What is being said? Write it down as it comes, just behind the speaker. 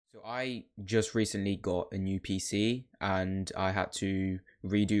So I just recently got a new PC and I had to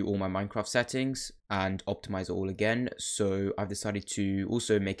redo all my Minecraft settings and optimize it all again. So I've decided to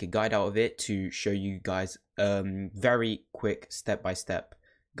also make a guide out of it to show you guys very quick step-by-step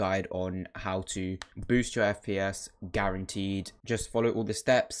guide on how to boost your FPS guaranteed. Just follow all the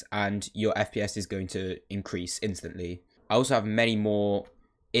steps and your FPS is going to increase instantly. I also have many more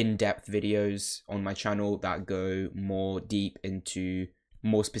in-depth videos on my channel that go more deep into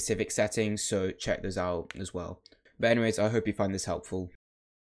more specific settings, so check those out as well. But anyways, I hope you find this helpful.